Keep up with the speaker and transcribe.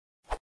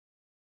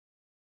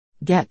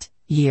get,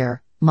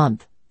 year,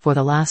 month, for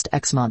the last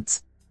X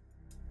months.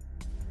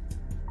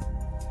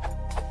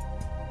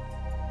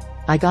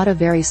 I got a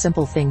very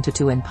simple thing to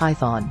do in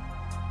Python.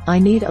 I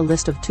need a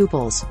list of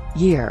tuples,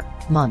 year,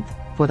 month,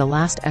 for the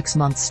last X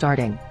months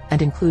starting,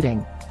 and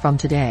including, from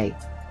today.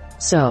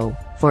 So,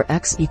 for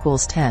X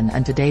equals 10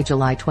 and today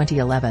July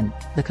 2011,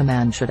 the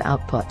command should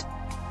output.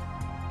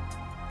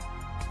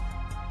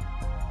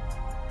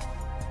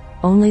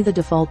 Only the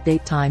default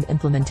datetime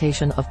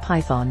implementation of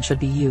Python should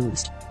be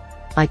used.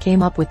 I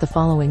came up with the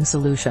following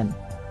solution.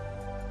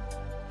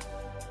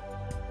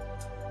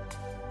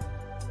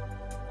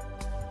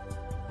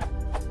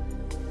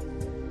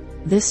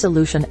 This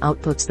solution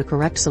outputs the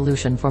correct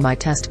solution for my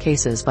test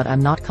cases, but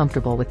I'm not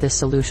comfortable with this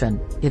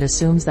solution. It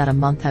assumes that a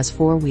month has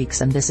 4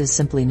 weeks and this is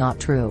simply not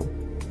true.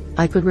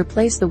 I could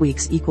replace the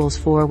weeks equals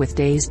 4 with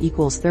days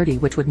equals 30,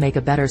 which would make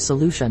a better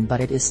solution,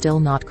 but it is still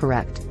not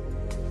correct.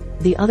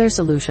 The other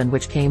solution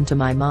which came to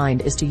my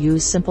mind is to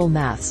use simple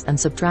maths and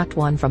subtract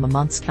 1 from a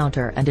month's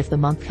counter, and if the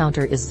month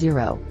counter is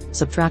 0,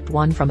 subtract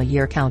 1 from a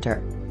year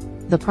counter.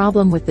 The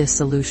problem with this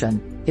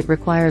solution, it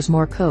requires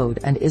more code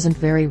and isn't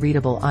very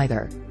readable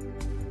either.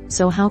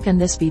 So how can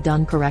this be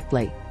done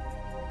correctly?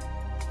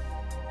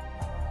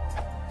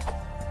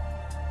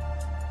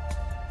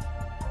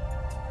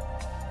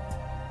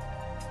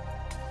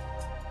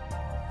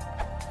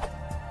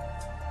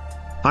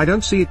 I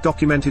don't see it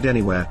documented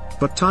anywhere,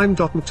 but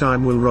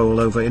time.time will roll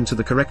over into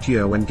the correct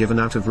year when given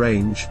out of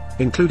range,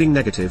 including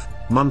negative,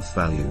 month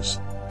values.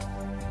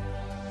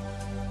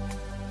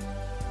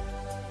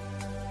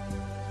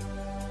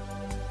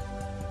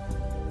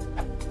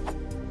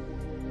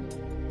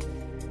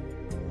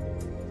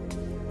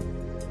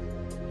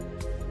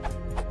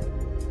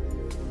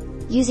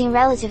 Using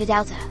relative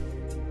delta.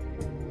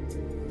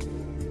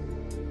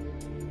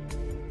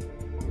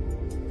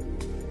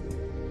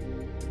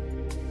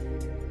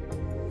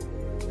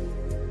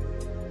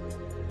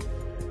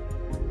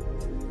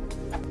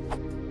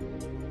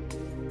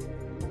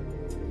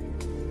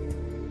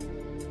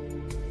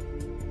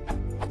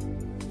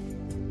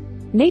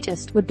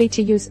 Neatest would be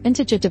to use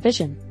integer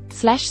division,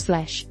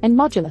 // and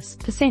modulus,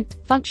 %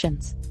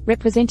 functions,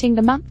 representing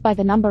the month by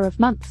the number of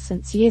months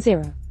since year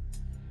 0.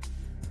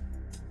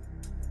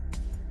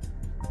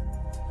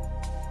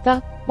 The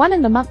 1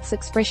 in the months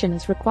expression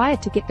is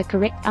required to get the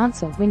correct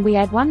answer when we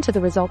add 1 to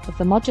the result of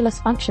the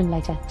modulus function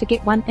later to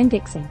get 1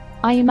 indexing,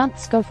 i.e.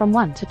 months go from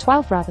 1 to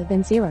 12 rather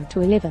than 0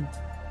 to 11.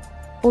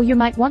 Or you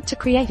might want to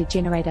create a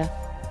generator.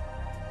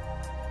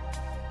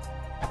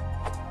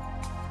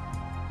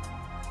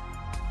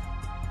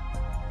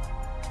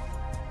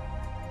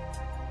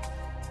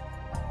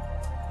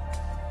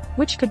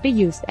 Which could be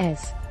used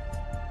as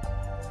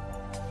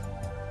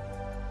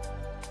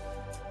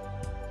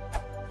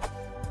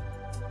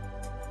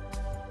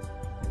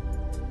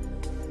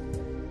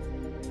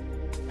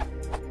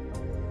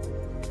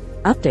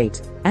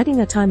update,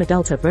 adding a time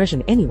delta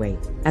version anyway,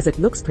 as it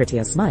looks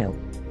prettier. Smile.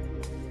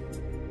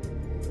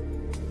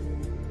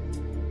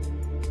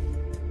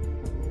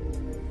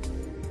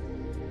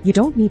 You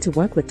don't need to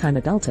work with time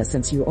delta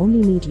since you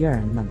only need year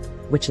and month,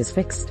 which is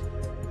fixed.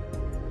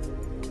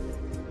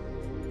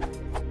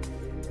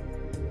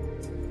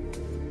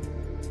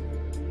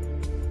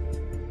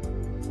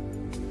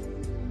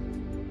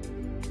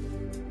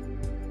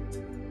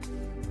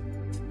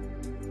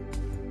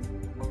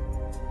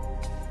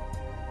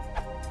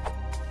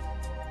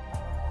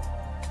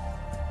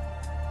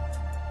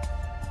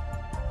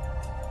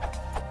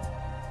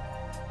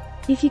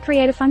 If you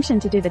create a function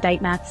to do the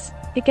date maths,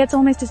 it gets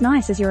almost as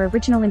nice as your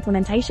original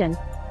implementation,